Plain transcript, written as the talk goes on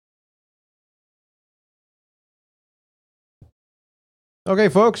Okay,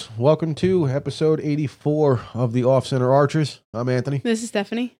 folks, welcome to episode 84 of the Off Center Archers. I'm Anthony. This is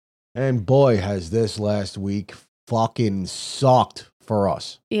Stephanie. And boy, has this last week fucking sucked for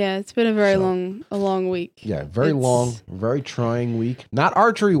us. Yeah, it's been a long week. Yeah, very long, very trying week. Not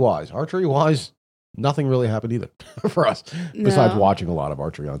archery-wise. Archery-wise, nothing really happened either for us. Besides watching a lot of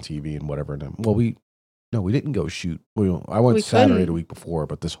archery on TV and whatever. Well, we didn't go shoot. I went Saturday the week before,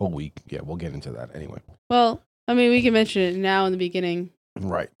 but this whole week, yeah, we'll get into that anyway. Well, I mean, we can mention it now in the beginning.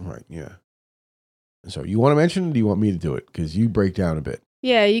 Right, yeah. So you want to mention it, or do you want me to do it? Because you break down a bit.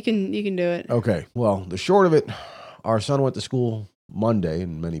 Yeah, you can do it. Okay, well, the short of it, our son went to school Monday,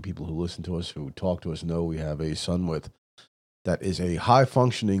 and many people who listen to us, who talk to us, know we have a son that is a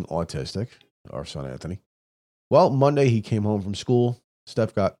high-functioning autistic, our son Anthony. Well, Monday he came home from school.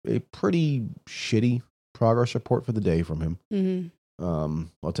 Steph got a pretty shitty progress report for the day from him. Mm-hmm.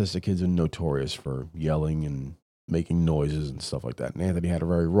 Autistic kids are notorious for yelling and making noises and stuff like that. And Anthony had a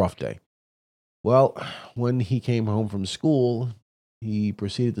very rough day. Well, when he came home from school, he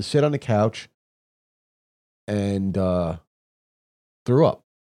proceeded to sit on the couch and threw up.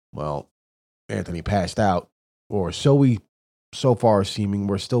 Well, Anthony passed out, or so far seeming.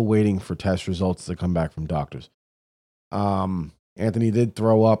 We're still waiting for test results to come back from doctors. Anthony did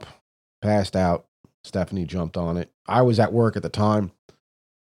throw up, passed out. Stephanie jumped on it. I was at work at the time.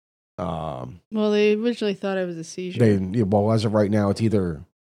 Well, they originally thought it was a seizure. Well, as of right now, it's either,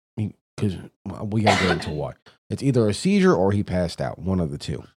 because we got to get into why. It's either a seizure or he passed out. One of the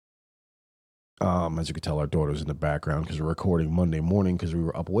two. As you can tell, our daughter's in the background because we're recording Monday morning because we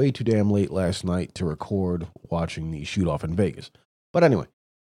were up way too damn late last night to record watching the shoot off in Vegas. But anyway,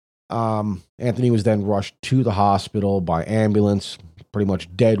 Anthony was then rushed to the hospital by ambulance, pretty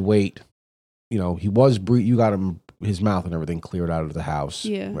much dead weight. You know, he was you got his mouth and everything cleared out of the house.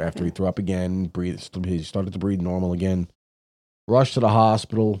 Yeah. After he threw up again, he started to breathe normal again. Rushed to the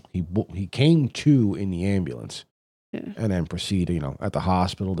hospital. He came to in the ambulance. Yeah. And then proceeded, at the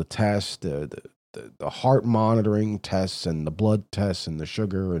hospital, the test, the heart monitoring tests and the blood tests and the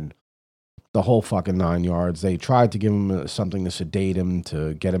sugar and the whole fucking 9 yards. They tried to give him something to sedate him,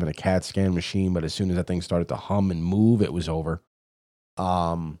 to get him in a CAT scan machine, but as soon as that thing started to hum and move, it was over.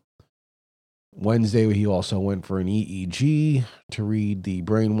 Wednesday, he also went for an EEG to read the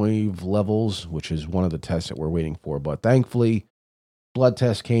brainwave levels, which is one of the tests that we're waiting for. But thankfully, blood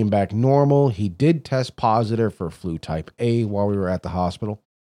test came back normal. He did test positive for flu type A while we were at the hospital.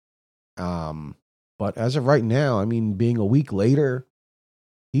 But as of right now, I mean, being a week later,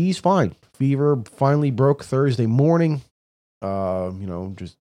 he's fine. Fever finally broke Thursday morning.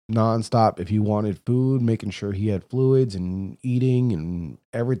 Just nonstop. If he wanted food, making sure he had fluids and eating and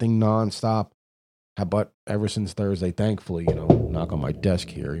everything nonstop. But ever since Thursday, thankfully, knock on my desk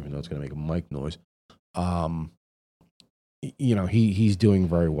here, even though it's going to make a mic noise. He's doing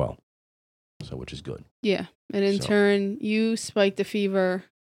very well. So, which is good. Yeah. And in turn, you spiked the fever.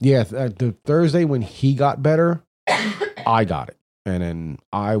 Yeah. The Thursday when he got better, I got it. And then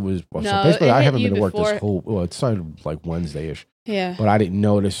I was, so basically I haven't been to work this it started like Wednesday-ish. Yeah. But I didn't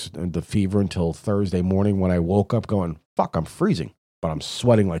notice the fever until Thursday morning when I woke up going, fuck, I'm freezing, but I'm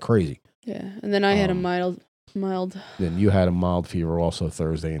sweating like crazy. Yeah. And then I had a mild. Then you had a mild fever also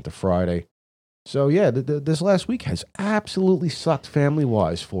Thursday into Friday. So yeah, this last week has absolutely sucked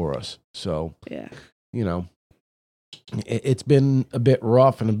family-wise for us. So, yeah, it's been a bit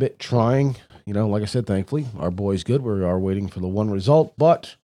rough and a bit trying. Like I said, thankfully, our boy's good. We are waiting for the one result.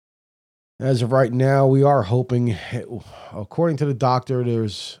 But as of right now, we are hoping, according to the doctor,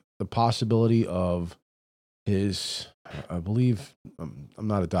 there's the possibility of his, I believe, I'm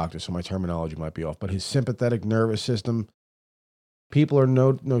not a doctor, so my terminology might be off, but his sympathetic nervous system. People are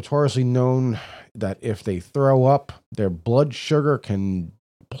notoriously known that if they throw up, their blood sugar can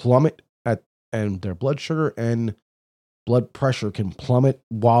plummet and their blood sugar and blood pressure can plummet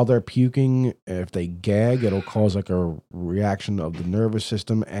while they're puking. If they gag, it'll cause like a reaction of the nervous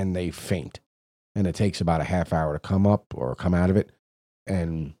system and they faint. And it takes about a half hour to come up or come out of it.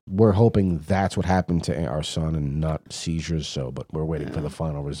 And we're hoping that's what happened to our son and not seizures. But we're waiting for the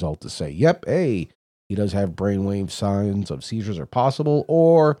final result to say, yep, hey, he does have brainwave signs of seizures are possible,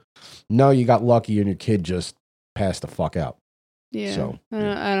 or no, you got lucky and your kid just passed the fuck out. Yeah. So I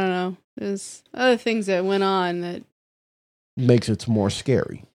don't know. There's other things that went on that makes it more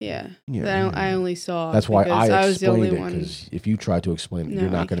scary. Yeah. That I only saw. That's why I was the only explained it, one. because if you try to explain it, you're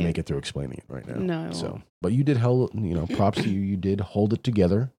not going to make it through explaining it right now. No, I won't. So, but you did props to you. You did hold it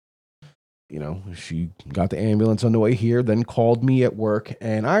together. She got the ambulance on the way here, then called me at work,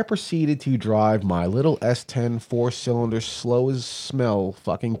 and I proceeded to drive my little S10 4-cylinder slow as smell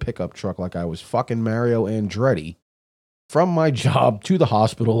fucking pickup truck like I was fucking Mario Andretti from my job to the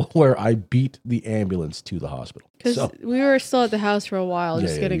hospital where I beat the ambulance to the hospital. Because we were still at the house for a while,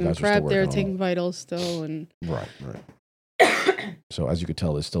 just getting you them guys were still prepped. They were working on taking vitals still. And Right. So as you can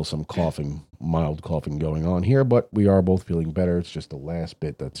tell, there's still some coughing, mild coughing going on here, but we are both feeling better. It's just the last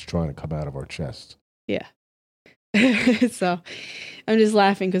bit that's trying to come out of our chests. Yeah. So I'm just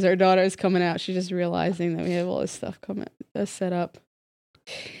laughing because our daughter is coming out. She's just realizing that we have all this stuff coming set up.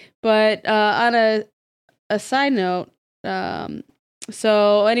 But on a side note,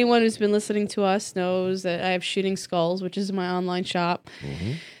 so anyone who's been listening to us knows that I have Shooting Skulls, which is my online shop.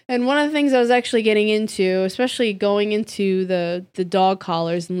 Mm-hmm. And one of the things I was actually getting into, especially going into the dog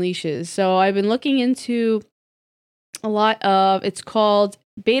collars and leashes. So I've been looking into a lot of, it's called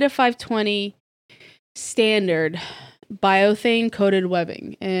Beta 520 Standard Biothane Coated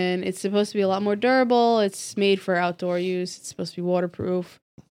Webbing. And it's supposed to be a lot more durable. It's made for outdoor use. It's supposed to be waterproof,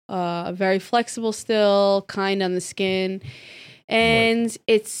 very flexible still, kind on the skin. And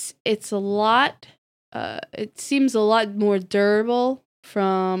right. It's a lot, it seems a lot more durable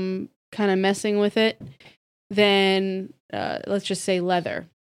from kind of messing with it than, let's just say, leather.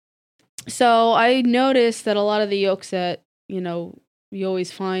 So I noticed that a lot of the yolks that, you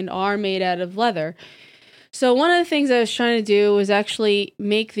always find are made out of leather. So one of the things I was trying to do was actually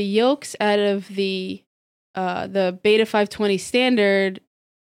make the yolks out of the Beta 520 Standard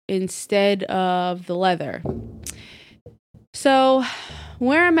instead of the leather. So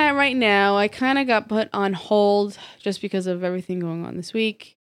where I'm at right now, I kind of got put on hold just because of everything going on this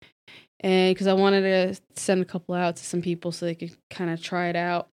week. And because I wanted to send a couple out to some people so they could kind of try it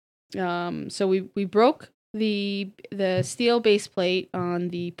out. So we broke the steel base plate on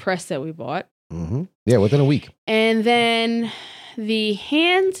the press that we bought. Mm-hmm. Yeah, within a week. And then the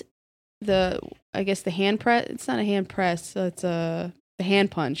hand press, it's not a hand press, so it's the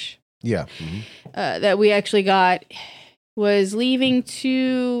hand punch. Yeah. Mm-hmm. That we actually got was leaving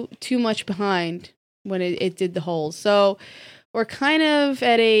too much behind when it did the holes. So we're kind of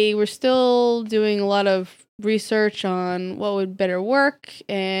we're still doing a lot of research on what would better work,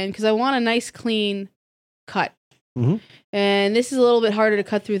 and because I want a nice clean cut. Mm-hmm. And this is a little bit harder to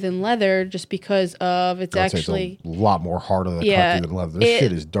cut through than leather just because of it's actually a lot more harder to cut through than leather. This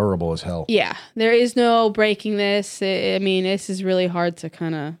shit is durable as hell. Yeah, there is no breaking this. This is really hard to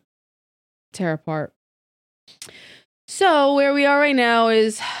kind of tear apart. So where we are right now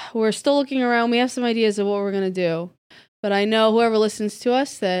is we're still looking around. We have some ideas of what we're going to do. But I know whoever listens to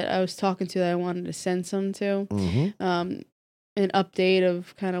us that I was talking to that I wanted to send some to. Mm-hmm. An update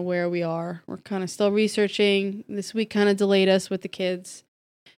of kind of where we are. We're kind of still researching. This week kind of delayed us with the kids,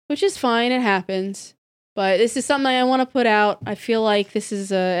 which is fine. It happens. But this is something I want to put out. I feel like this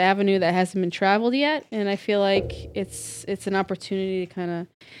is an avenue that hasn't been traveled yet. And I feel like it's an opportunity to kind of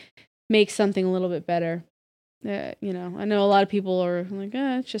make something a little bit better. I know a lot of people are like,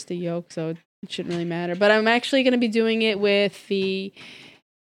 it's just a yoke, so it shouldn't really matter. But I'm actually going to be doing it with the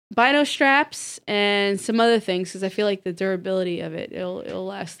Bino straps and some other things because I feel like the durability of it'll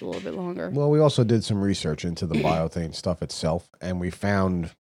last a little bit longer. Well, we also did some research into the biothane stuff itself, and we found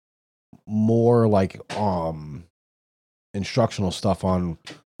more like instructional stuff on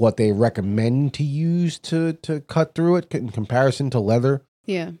what they recommend to use to cut through it in comparison to leather.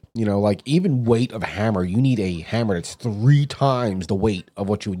 Yeah. Like even weight of hammer, you need a hammer that's 3 times the weight of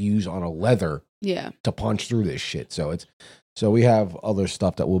what you would use on a leather. Yeah. To punch through this shit. So we have other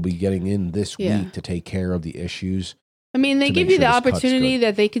stuff that we'll be getting in this week to take care of the issues. They give you the opportunity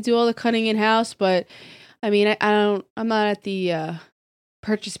that they could do all the cutting in house, but I'm not at the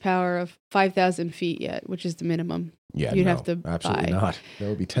purchase power of 5,000 feet yet, which is the minimum. Yeah, you'd have to absolutely buy. Not. There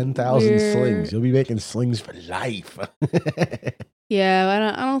will be 10,000 slings. You'll be making slings for life.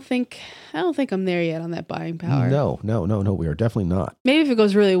 Yeah, I don't think I'm there yet on that buying power. No. We are definitely not. Maybe if it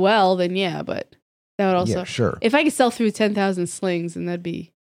goes really well, then yeah, but that would also sure. If I could sell through 10,000 slings, then that'd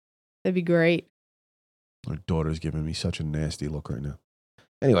be great. Our daughter's giving me such a nasty look right now.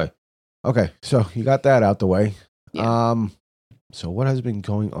 Anyway, okay, so you got that out the way. Yeah. So what has been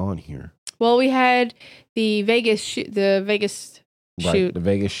going on here? Well, we had the Vegas shoot. Right, the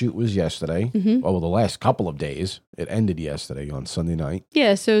Vegas shoot was yesterday. Mm-hmm. The last couple of days. It ended yesterday on Sunday night.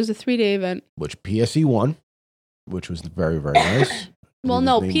 Yeah, so it was a 3-day event. Which PSE won, which was very, very nice. Well,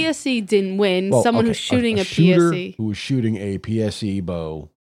 no, PSE didn't win. Someone who's shooting a PSE. Who was shooting a PSE bow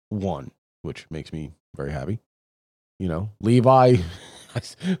won, which makes me very happy. Levi...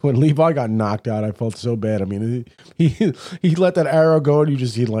 When Levi got knocked out, I felt so bad. He let that arrow go, and you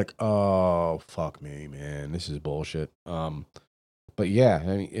just see like, oh fuck me, man, this is bullshit. But yeah,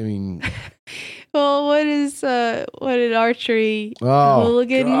 well, what did archery? Oh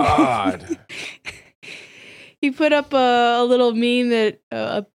God! he put up a little meme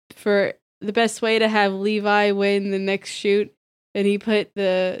that for the best way to have Levi win the next shoot. And he put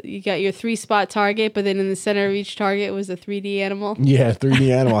you got your 3-spot target, but then in the center of each target was a 3D animal. Yeah, 3D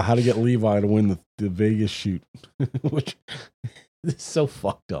animal. How to get Levi to win the Vegas shoot, which is so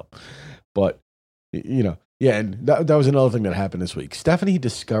fucked up. But, you know, yeah, and that was another thing that happened this week. Stephanie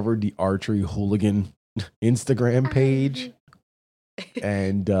discovered the Archery Hooligan Instagram page.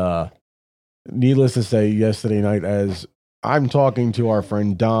 And needless to say, yesterday night, as I'm talking to our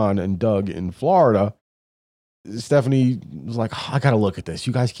friend Don and Doug in Florida, Stephanie was like, I got to look at this.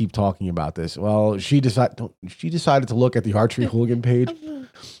 You guys keep talking about this. Well, she decided to look at the Archery Hooligan page.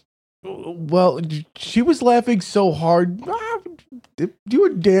 Well, she was laughing so hard. You were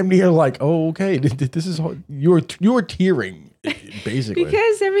damn near like, oh, okay, this is you were tearing, basically.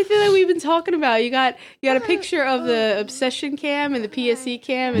 Because everything that we've been talking about, you got a picture of the Obsession cam and the PSE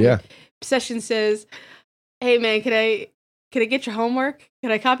cam, and Obsession says, "Hey man, can I get your homework?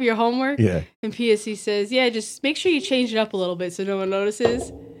 Can I copy your homework?" Yeah. And PSE says, "Yeah, just make sure you change it up a little bit so no one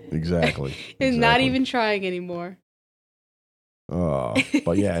notices." Exactly. And not even trying anymore.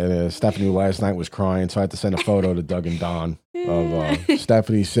 But yeah, Stephanie last night was crying, so I had to send a photo to Doug and Don of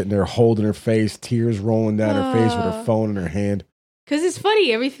Stephanie sitting there holding her face, tears rolling down her face with her phone in her hand. Because it's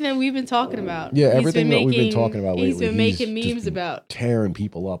funny, everything that we've been talking about. Yeah, everything that we've been talking about lately. He's been making memes about. Tearing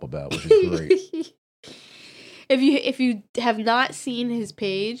people up about, which is great. If you have not seen his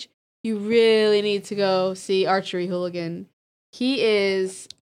page, you really need to go see Archery Hooligan. He is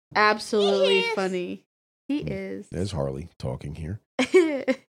absolutely funny. He is. There's Harley talking here.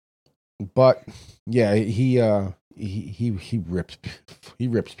 But yeah, he rips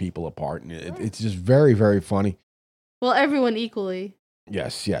people apart, and it's just very, very funny. Well, everyone equally.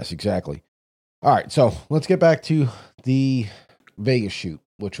 Yes, exactly. All right, so let's get back to the Vegas shoot,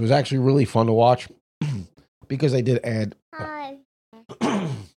 which was actually really fun to watch because they did add.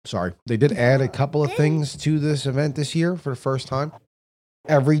 They did add a couple of things to this event this year for the first time.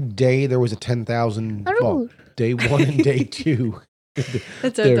 Every day there was a 10,000. Well, day 1 and day 2.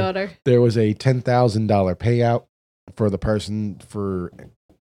 That's our daughter. There was a $10,000 payout for the person for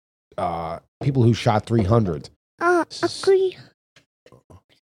people who shot 300. Agree.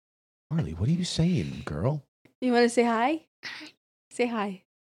 Marley, what are you saying, girl? You want to say hi? Say hi.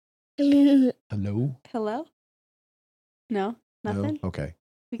 Hello? Hello? No? Nothing? No? Okay.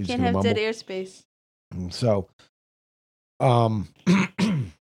 We can't have dead airspace. So,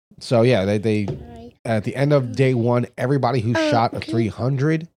 so yeah, they at the end of day 1, everybody who shot a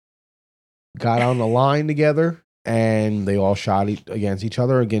 300 got on the line together, and they all shot against each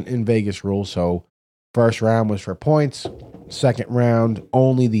other again in Vegas rules. So, first round was for points. Second round,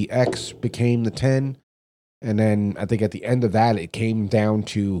 only the X became the 10, and then I think at the end of that, it came down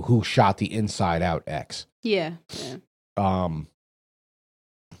to who shot the inside out X. Yeah.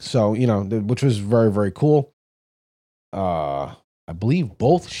 So, you know, which was very, very cool. I believe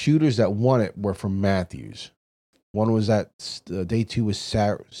both shooters that won it were from Matthews. One was at day 2 was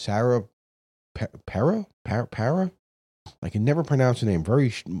Sarah Para? I can never pronounce her name. Very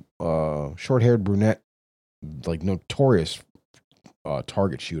short-haired brunette, like notorious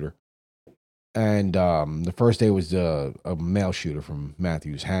target shooter. And the first day was a male shooter from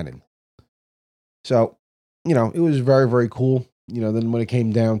Matthews, Hannon. So, you know, it was very, very cool. You know, then when it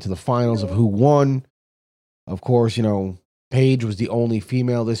came down to the finals of who won, of course, you know, Paige was the only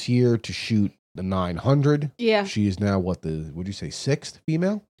female this year to shoot the 900. Yeah. She is now, would you say, 6th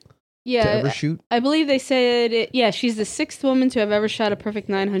female? Yeah. To ever shoot? I believe they said, she's the 6th woman to have ever shot a perfect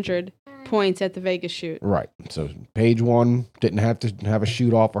 900 points at the Vegas shoot. Right. So Paige won, didn't have to have a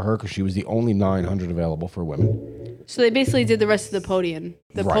shoot off for her because she was the only 900 available for women. So they basically did the rest of the podium.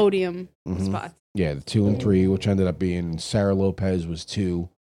 Podium spots. Yeah, the 2 and 3, which ended up being Sarah Lopez was 2,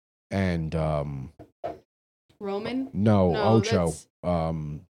 and Roman? No, Ocho.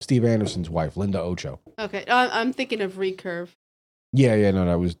 Steve Anderson's wife, Linda Ocho. Okay, I'm thinking of recurve. Yeah, no,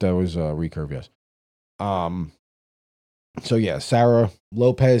 that was recurve, yes. So yeah, Sarah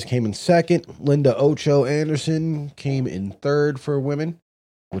Lopez came in 2nd. Linda Ocho Anderson came in 3rd for women,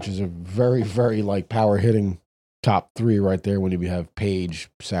 which is a very, very like power hitting top 3 right there when you have Paige,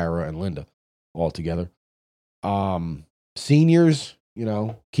 Sarah, and Linda all together. Seniors, you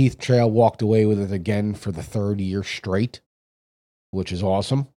know, Keith Trail walked away with it again for the 3rd year straight, which is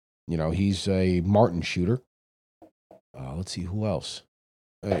awesome. You know, he's a Martin shooter. Let's see who else.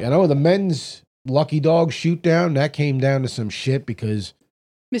 I know the men's Lucky Dog shoot down, that came down to some shit because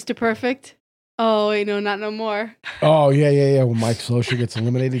Mr. Perfect. Oh, wait, no, not no more. Oh, yeah. When Mike Slosher gets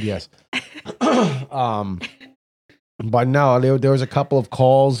eliminated, yes. But no, there was a couple of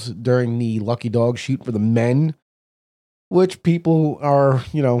calls during the Lucky Dog shoot for the men, which people are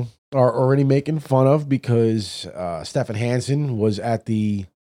already making fun of because Stefan Hansen was at the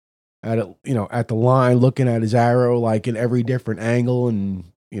line looking at his arrow like in every different angle, and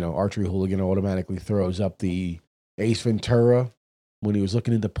Archery Hooligan automatically throws up the Ace Ventura when he was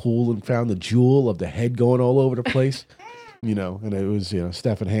looking in the pool and found the jewel of the head going all over the place. And it was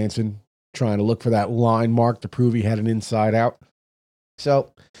Stefan Hansen trying to look for that line mark to prove he had an inside out.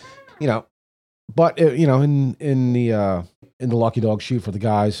 So, but in the Lucky Dog shoot for the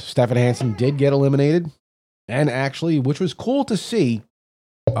guys, Stefan Hansen did get eliminated, and actually, which was cool to see,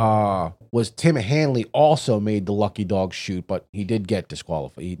 was Tim Hanley also made the Lucky Dog shoot, but he did get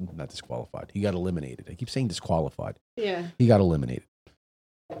disqualified. Not disqualified. He got eliminated. I keep saying disqualified. Yeah. He got eliminated.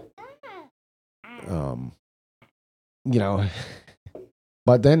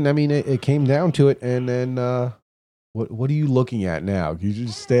 But then, I mean, it came down to it, and then what are you looking at now? You're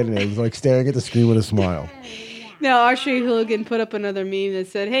just standing there, like staring at the screen with a smile. No, Archery Hooligan put up another meme that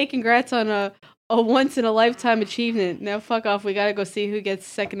said, "Hey, congrats on a once-in-a-lifetime achievement. Now fuck off, we gotta go see who gets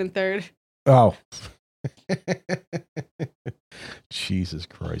second and third." Oh. Jesus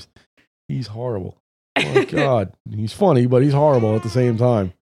Christ. He's horrible. Oh, my God. He's funny, but he's horrible at the same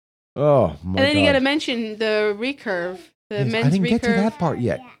time. Oh, my God. And then you gotta mention the recurve. The men's recurve. I didn't get to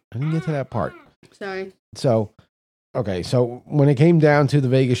that part yet. Sorry. So, okay, so when it came down to the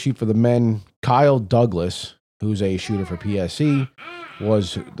Vegas shoot for the men, Kyle Douglas, who's a shooter for PSE,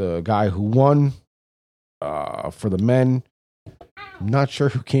 was the guy who won for the men. I'm not sure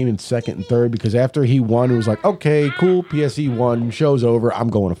who came in second and third, because after he won, it was like, okay, cool, PSE won, show's over, I'm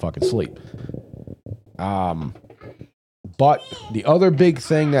going to fucking sleep. But the other big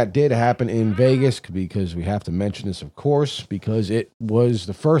thing that did happen in Vegas, because we have to mention this, of course, because it was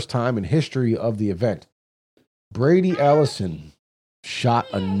the first time in history of the event, Brady Ellison shot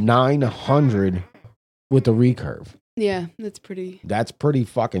a 900 with the recurve. Yeah, that's pretty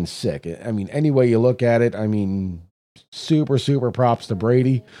fucking sick. I mean, any way you look at it, I mean, super, super props to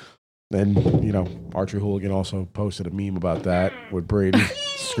Brady. And, Archery Hooligan also posted a meme about that with Brady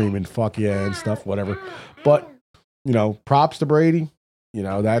screaming, fuck yeah, and stuff, whatever. But, props to Brady.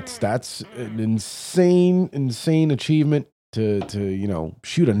 That's an insane achievement to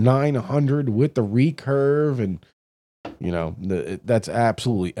shoot a 900 with the recurve. And, that's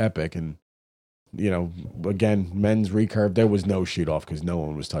absolutely epic. And, again, men's recurve, there was no shoot off because no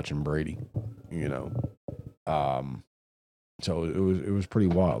one was touching Brady, So it was pretty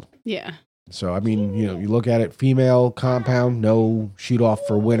wild. Yeah. So, I mean, you look at it, female compound, no shoot off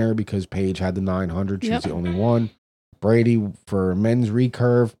for winner because Paige had the 900. She's the only one. Brady for men's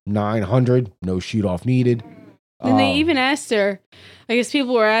recurve, 900, no shoot off needed. And they even asked her, I guess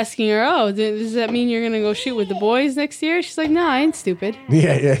people were asking her, oh, does that mean you're going to go shoot with the boys next year? She's like, no, I ain't stupid.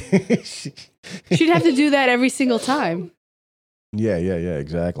 Yeah. She'd have to do that every single time. Yeah,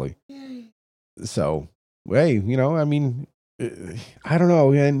 exactly. So, hey, I mean, I don't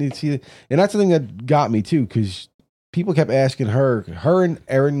know. And that's the thing that got me, too, because people kept asking her and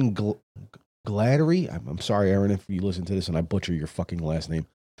Erin Gladdery, I'm sorry, Erin, if you listen to this and I butcher your fucking last name,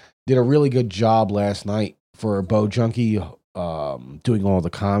 did a really good job last night for Bo Junkie, doing all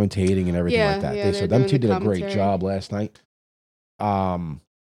the commentating and everything like that. So them two did a great job last night.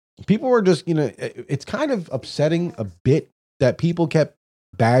 People were just, it's kind of upsetting a bit that people kept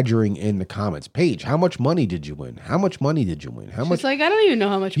badgering in the comments. Paige, how much money did you win? How much money did you win? She's like, I don't even know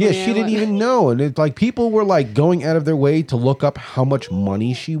how much money she didn't even know. And it's like people were like going out of their way to look up how much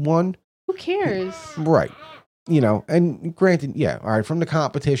money she won. Who cares? Right. And granted, yeah, all right, from the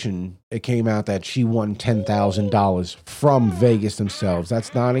competition, it came out that she won $10,000 from Vegas themselves.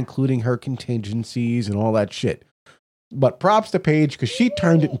 That's not including her contingencies and all that shit. But props to Paige, because she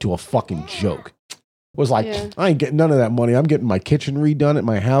turned it into a fucking joke. Was like, I ain't getting none of that money. I'm getting my kitchen redone at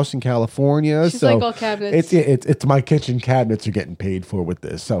my house in California. She's like all cabinets. It's my kitchen cabinets are getting paid for with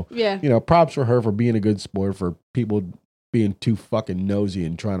this. So, props for her for being a good sport, for people being too fucking nosy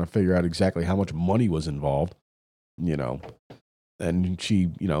and trying to figure out exactly how much money was involved, and she,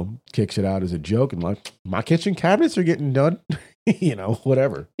 kicks it out as a joke and like, my kitchen cabinets are getting done,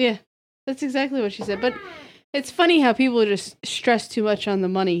 whatever. Yeah, that's exactly what she said. But it's funny how people just stress too much on the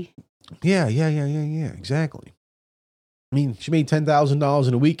money. Yeah, exactly. I mean, she made $10,000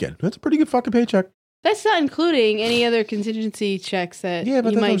 in a weekend. That's a pretty good fucking paycheck. That's not including any other contingency checks that you might get. Yeah,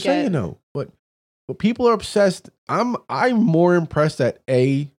 but that's what I'm saying, though. But people are obsessed. I'm more impressed that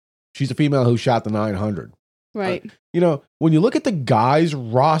she's a female who shot the 900. Right. When you look at the guys'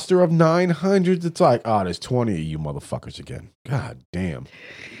 roster of 900s, it's like, oh, there's 20 of you motherfuckers again. God damn.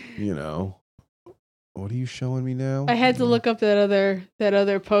 What are you showing me now? I had to look up that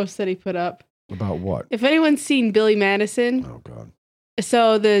other post that he put up. About what? If anyone's seen Billy Madison, Oh God.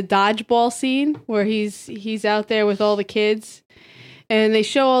 so the dodgeball scene where he's out there with all the kids, and they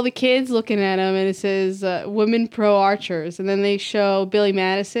show all the kids looking at him, and it says "Women Pro Archers," and then they show Billy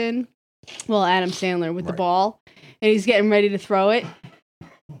Madison, well, Adam Sandler with the ball, and he's getting ready to throw it,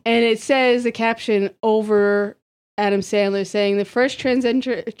 and it says the caption over Adam Sandler saying the first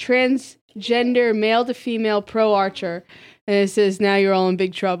transgender male to female pro archer, and it says now you're all in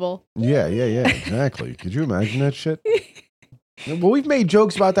big trouble. Yeah, exactly. Could you imagine that shit? Well, we've made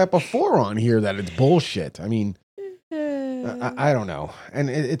jokes about that before on here that it's bullshit. I mean, I don't know. And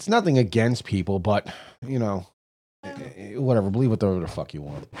it's nothing against people, but, you know, whatever. Believe whatever the fuck you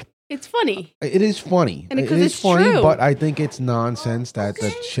want. It's funny. It is funny. And it is it's funny, true. but I think it's nonsense that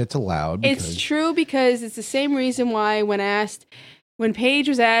shit's allowed. It's true because it's the same reason why when Paige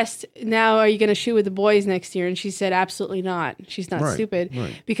was asked, now are you going to shoot with the boys next year? And she said, absolutely not. She's not stupid.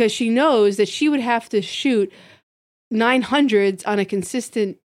 Right. Because she knows that she would have to shoot 900s on a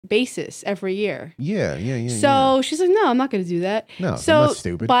consistent basis every year. Yeah. So she's like, no, I'm not going to do that. No, so that's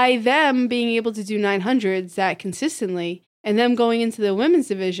stupid. By them being able to do 900s that consistently and them going into the women's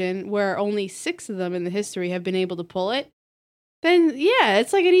division where only 6 of them in the history have been able to pull it, then yeah,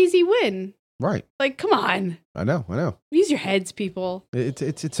 it's like an easy win. Right. Like, come on. I know. Use your heads, people.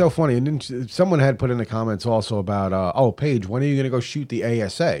 It's so funny. And then someone had put in the comments also about, Paige, when are you going to go shoot the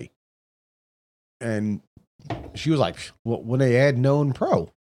ASA? And she was like, well, when they add known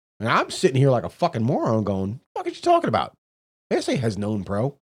pro. And I'm sitting here like a fucking moron going, what are you talking about? ASA has known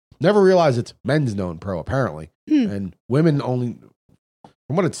pro. Never realized it's men's known pro, apparently. And women only,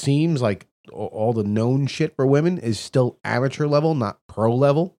 from what it seems like, all the known shit for women is still amateur level, not pro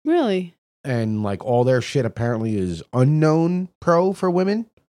level. Really? And like all their shit apparently is unknown pro for women,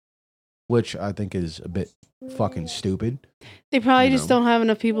 which I think is a bit fucking stupid. They probably just don't have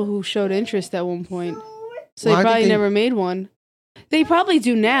enough people who showed interest at one point. So they probably never made one. They probably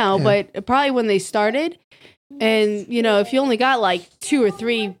do now, but probably when they started. And, you know, if you only got like 2 or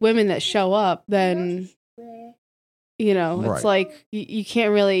 3 women that show up, then, you know, it's like you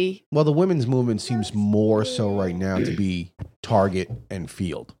can't really. Well, the women's movement seems more so right now to be target and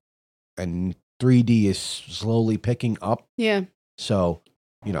field. And 3D is slowly picking up. Yeah. So,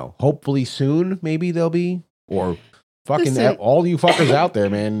 you know, hopefully soon, maybe there'll be, or fucking all you fuckers out there,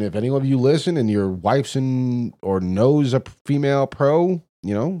 man. If any of you listen and your wife's or knows a female pro,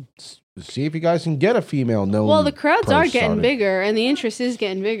 you know, see if you guys can get a female known. Well, the crowds pro are getting started. bigger, and the interest is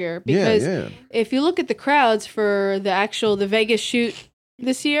getting bigger because if you look at the crowds for the Vegas shoot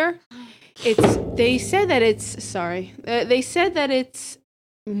this year, they said that it's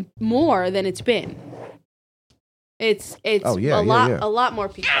more than it's been. It's a lot more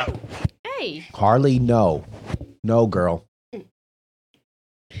people. Hey, Harley, no girl.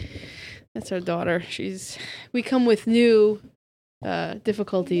 That's our daughter. We come with new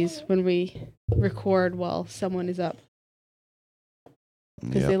difficulties when we record while someone is up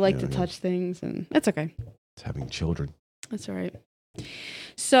because they like to touch things, and that's okay. It's having children. That's all right.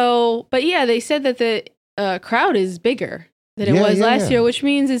 So, but yeah, they said that the crowd is bigger than it was last year, which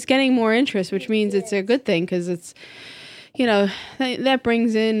means it's getting more interest, which means it's a good thing because it's, you know, that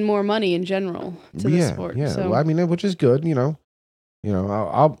brings in more money in general to the sport. Yeah, so. well, I mean, which is good, you know.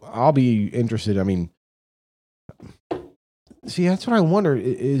 I'll be interested. I mean, see, that's what I wonder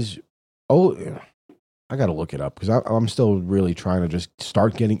is. I got to look it up because I'm still really trying to just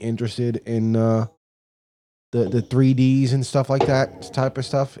start getting interested in the 3Ds and stuff like that type of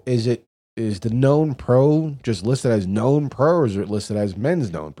stuff. Is the known pro just listed as known pro, or is it listed as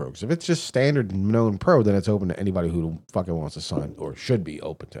men's known pro? Because if it's just standard known pro, then it's open to anybody who fucking wants to sign, or should be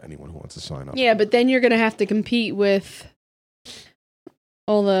open to anyone who wants to sign up. Yeah, but then you're going to have to compete with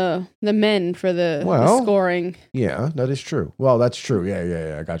all the men for the scoring. Yeah, that is true. Well, that's true.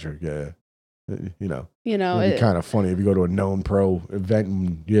 Yeah. I got you. Yeah. You know, it'd be kind of funny if you go to a known pro event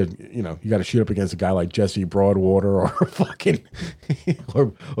and you got to shoot up against a guy like Jesse Broadwater or fucking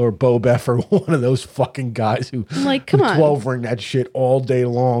or Bo Beff or one of those fucking guys who like, come on, 12 ring that shit all day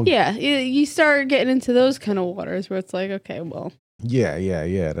long. Yeah, you start getting into those kind of waters where it's like, okay, well, yeah,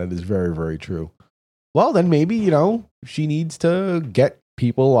 that is very, very true. Well, then maybe she needs to get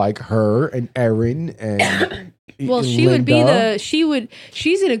people like her and Erin and. Well, she would be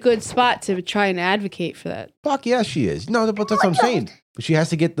she's in a good spot to try and advocate for that. Fuck yeah, she is. No, but that's what I'm saying. But she has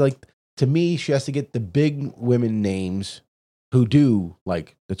to get to me, she has to get the big women names who do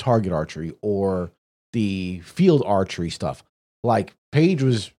like the target archery or the field archery stuff. Like Paige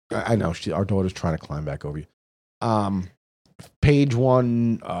was, I know our daughter's trying to climb back over you. Paige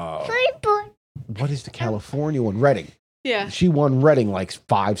won what is the California one? Reading. Yeah. She won Reading like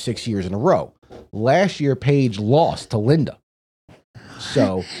 5-6 years in a row. Last year, Paige lost to Linda.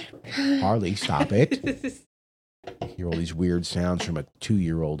 So, Harley, stop it. I hear all these weird sounds from a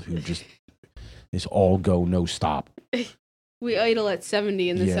 2-year-old who just is all go, no stop. We idle at 70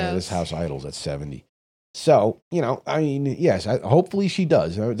 in this house. Yeah, this house idles at 70. So, I mean, yes, hopefully she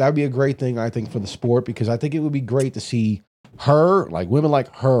does. That would be a great thing, I think, for the sport, because I think it would be great to see her, like women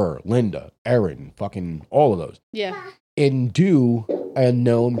like her, Linda, Erin, fucking all of those. Yeah. And do a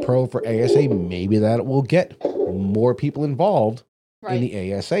known pro for ASA. Maybe that will get more people involved in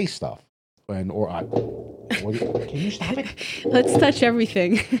the ASA stuff. Can you stop it? Let's touch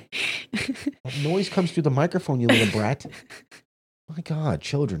everything. That noise comes through the microphone, you little brat. My God,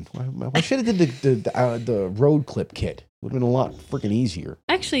 children. I should have did the road clip kit. Would have been a lot freaking easier.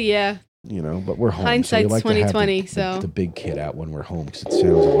 Actually, yeah. But we're home. Hindsight's so we like 2020, to have the big kit out when we're home because it sounds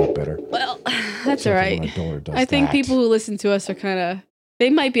a lot better. Well, that's Except all for right. when my daughter does I think that. people who listen to us are kind of,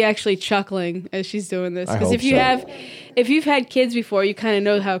 they might be actually chuckling as she's doing this. I Because hope if you've had kids before, you kind of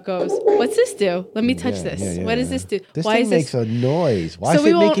know how it goes. What's this do? Let me touch this. Yeah, What does this do? This Why thing is makes this? a noise. Why So is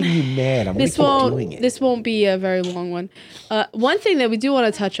we it won't- making you mad? I'm going to keep doing it. This won't be a very long one. One thing that we do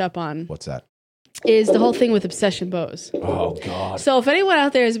want to touch up on What's that? is the whole thing with Obsession Bows. Oh, God. So if anyone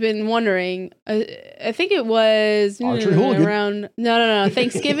out there has been wondering, I think it was Archery hooligan. around no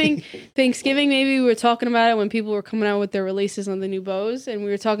Thanksgiving. Thanksgiving, maybe we were talking about it when people were coming out with their releases on the new bows, and we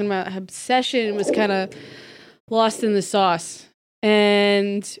were talking about how Obsession was kind of lost in the sauce,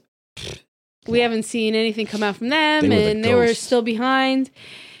 and we haven't seen anything come out from them, they were ghosts. still behind.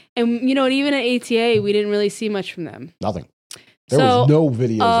 And even at ATA, we didn't really see much from them. Nothing. There was no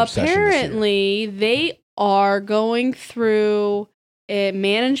videos of Obsession this year. Apparently, they are going through a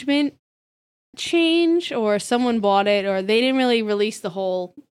management change, or someone bought it, or they didn't really release the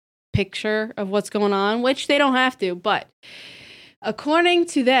whole picture of what's going on, which they don't have to. But according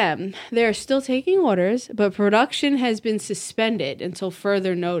to them, they're still taking orders, but production has been suspended until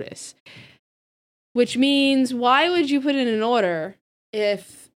further notice. Which means, why would you put in an order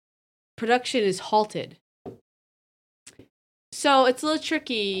if production is halted? So it's a little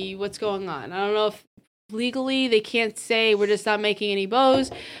tricky what's going on. I don't know if legally they can't say we're just not making any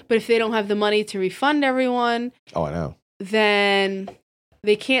bows, but if they don't have the money to refund everyone, Oh, I know. then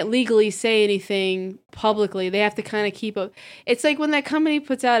they can't legally say anything publicly. They have to kind of keep up. It's like when that company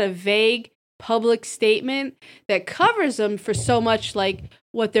puts out a vague public statement that covers them for so much, like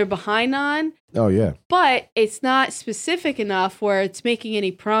what they're behind on, Oh, yeah. but it's not specific enough where it's making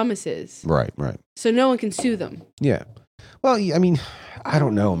any promises. Right. So no one can sue them. Yeah. Well, I mean, I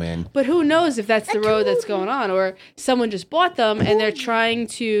don't know, man. But who knows if that's the road that's going on, or someone just bought them and they're trying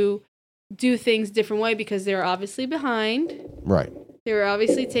to do things a different way because they're obviously behind. Right. They're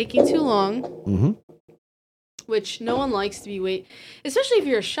obviously taking too long, Mm-hmm. which no one likes to be wait, especially if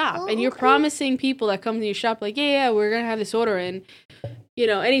you're a shop and you're promising people that come to your shop like, yeah, we're going to have this order in,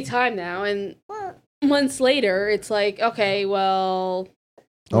 anytime now. And months later, it's like, okay, well,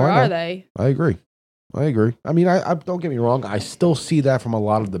 where are they? I agree. I mean, I don't get me wrong. I still see that from a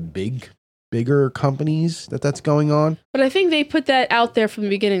lot of the bigger companies that's going on. But I think they put that out there from the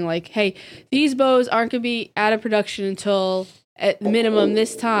beginning, like, hey, these bows aren't going to be out of production until at minimum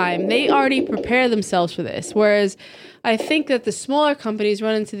this time. They already prepare themselves for this. Whereas I think that the smaller companies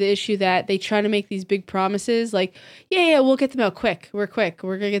run into the issue that they try to make these big promises, like, yeah, we'll get them out quick. We're going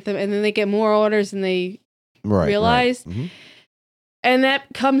to get them. And then they get more orders than they realize. Right. Mm-hmm. And that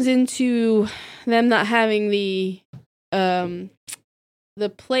comes into them not having the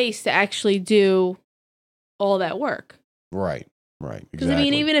place to actually do all that work. Right. Because Because I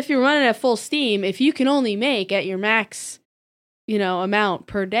mean, even if you're running at full steam, if you can only make at your max, amount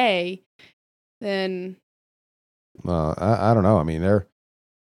per day, then I don't know. I mean,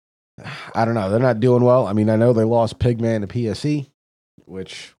 I don't know. They're not doing well. I mean, I know they lost Pigman to PSE,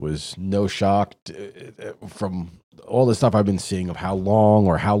 which was no shock from all the stuff I've been seeing of how long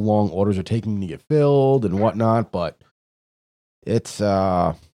orders are taking to get filled and whatnot. But it's,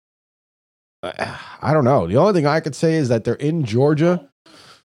 I don't know. The only thing I could say is that they're in Georgia.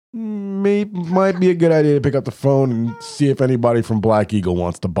 Might be a good idea to pick up the phone and see if anybody from Black Eagle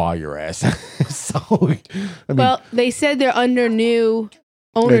wants to buy your ass. So, I mean, they said they're under new it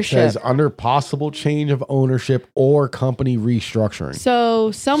ownership. says under possible change of ownership or company restructuring.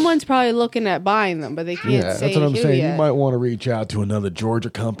 So someone's probably looking at buying them, but they can't say that's what I'm who saying. yet. You might want to reach out to another Georgia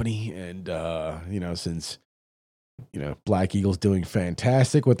company, and since Black Eagle's doing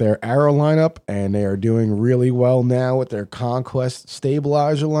fantastic with their Arrow lineup, and they are doing really well now with their Conquest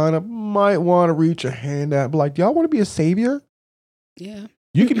stabilizer lineup, might want to reach a hand out, be like, "Do y'all want to be a savior?" Yeah.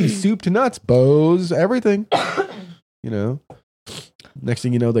 You can be soup to nuts, bows, everything. You know. Next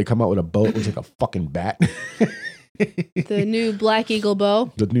thing you know, they come out with a bow that looks like a fucking bat. The new Black Eagle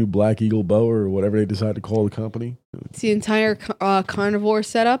bow. The new Black Eagle bow, or whatever they decide to call the company. It's the entire carnivore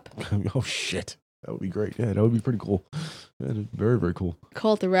setup. Oh shit, that would be great. Yeah, that would be pretty cool. That is very, very cool.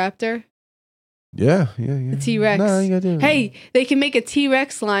 Call it the Raptor. Yeah. The T-Rex. No, you gotta do it. Hey, they can make a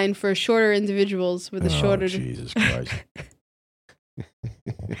T-Rex line for shorter individuals with a shorter. Jesus Christ.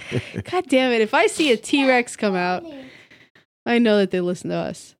 God damn it! If I see a T-Rex come out, I know that they listen to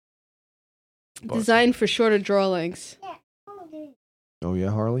us. But- Designed for shorter draw lengths. Oh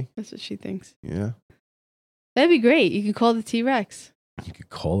yeah, Harley. That's what she thinks. Yeah. That'd be great. You could call the T-Rex. You could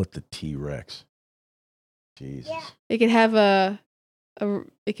call it the T-Rex. Jesus. It could have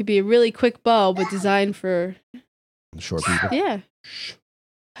it could be a really quick bow, but designed for. Short people. Yeah.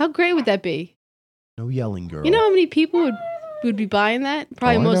 How great would that be? No yelling, girl. You know how many people would be buying that?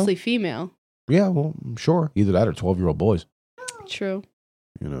 Probably I know. mostly female. Yeah, well, I'm sure. Either that or 12-year-old boys. True.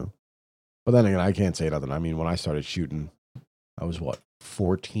 You know. But then again, I can't say nothing. I mean, when I started shooting, I was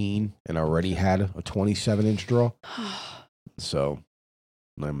 14 and already had a 27-inch draw. So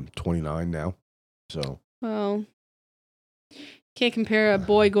I'm 29 now. So Well, can't compare a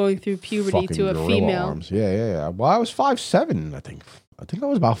boy going through puberty fucking to a gorilla female. arms. Yeah. Well, I was 5'7", I think. I think I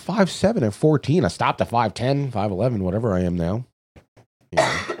was about 5'7" at 14. I stopped at 5'10", 5'11", whatever I am now.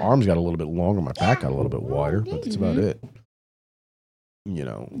 Arms got a little bit longer. My back got a little bit wider, but that's about it. You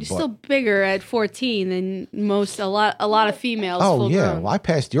know, You're still bigger at 14 than a lot of females. Oh full yeah, grown. well, I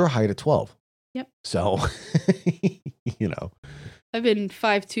passed your height at 12. Yep. So, you know, I've been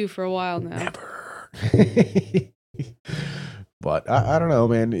 5'2" for a while now. never. But I don't know,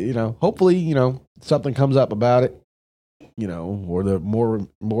 man. You know, hopefully, you know, something comes up about it. You know, or the more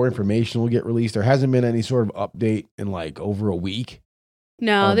information will get released. There hasn't been any sort of update in like over a week.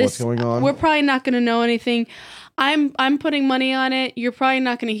 No, what's going on? We're probably not going to know anything. I'm putting money on it. You're probably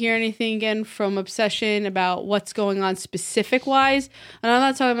not going to hear anything again from Obsession about what's going on specific wise. And I'm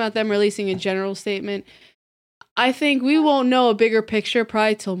not talking about them releasing a general statement. I think we won't know a bigger picture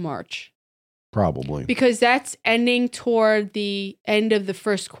probably till March. Probably. Because that's ending toward the end of the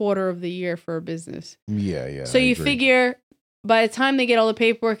first quarter of the year for a business. Yeah. So I you agree. figure by the time they get all the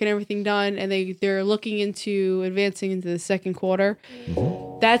paperwork and everything done and they're looking into advancing into the second quarter,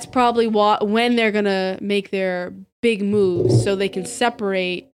 that's probably when they're going to make their big moves so they can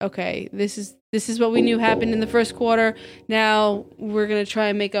separate, okay, this is what we knew happened in the first quarter. Now we're going to try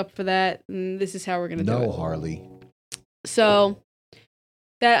and make up for that, and this is how we're going to do it. No, Harley. So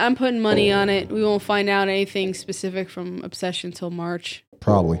that I'm putting money on it. We won't find out anything specific from Obsession till March.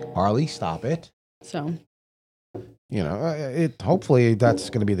 Probably. Harley, stop it. So, You know, hopefully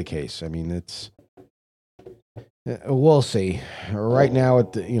that's going to be the case. I mean, we'll see. Right now,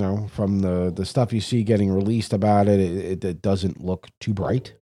 you know, from the stuff you see getting released about it doesn't look too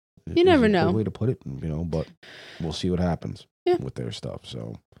bright. You never Is a good know. way to put it, you know, but we'll see what happens with their stuff.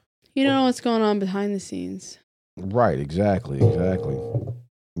 So, you don't know what's going on behind the scenes. right, exactly.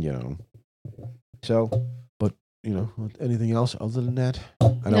 You know, so, but you know, anything else other than that?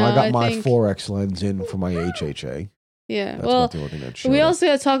 I know I got my 4X lens in for my HHA. Yeah. That's well, about the only thing that showed we up. also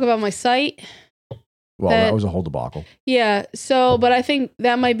got to talk about my site. Well, that was a whole debacle. Yeah. So, but I think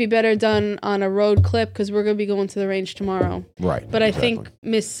that might be better done on a road clip because we're going to be going to the range tomorrow. Right. But exactly. I think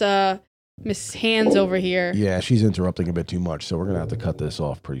Miss Hands over here. Yeah, she's interrupting a bit too much, so we're going to have to cut this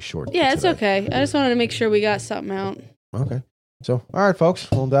off pretty short. Yeah, it's today. okay. I just wanted to make sure we got something out. Okay. So, all right, folks.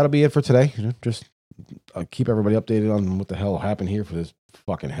 Well, that'll be it for today. You know, just keep everybody updated on what the hell happened here for this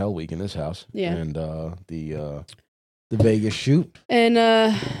fucking hell week in this house. Yeah. And the Vegas shoot. And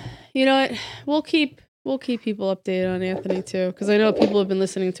you know what? We'll keep people updated on Anthony too, because I know people have been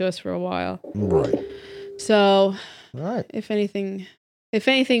listening to us for a while. Right. So, All right. if anything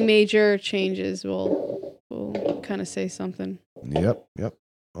major changes, we'll kind of say something. Yep.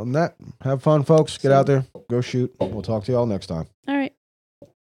 On that, have fun, folks. Get out there. Go shoot. We'll talk to y'all next time. All right.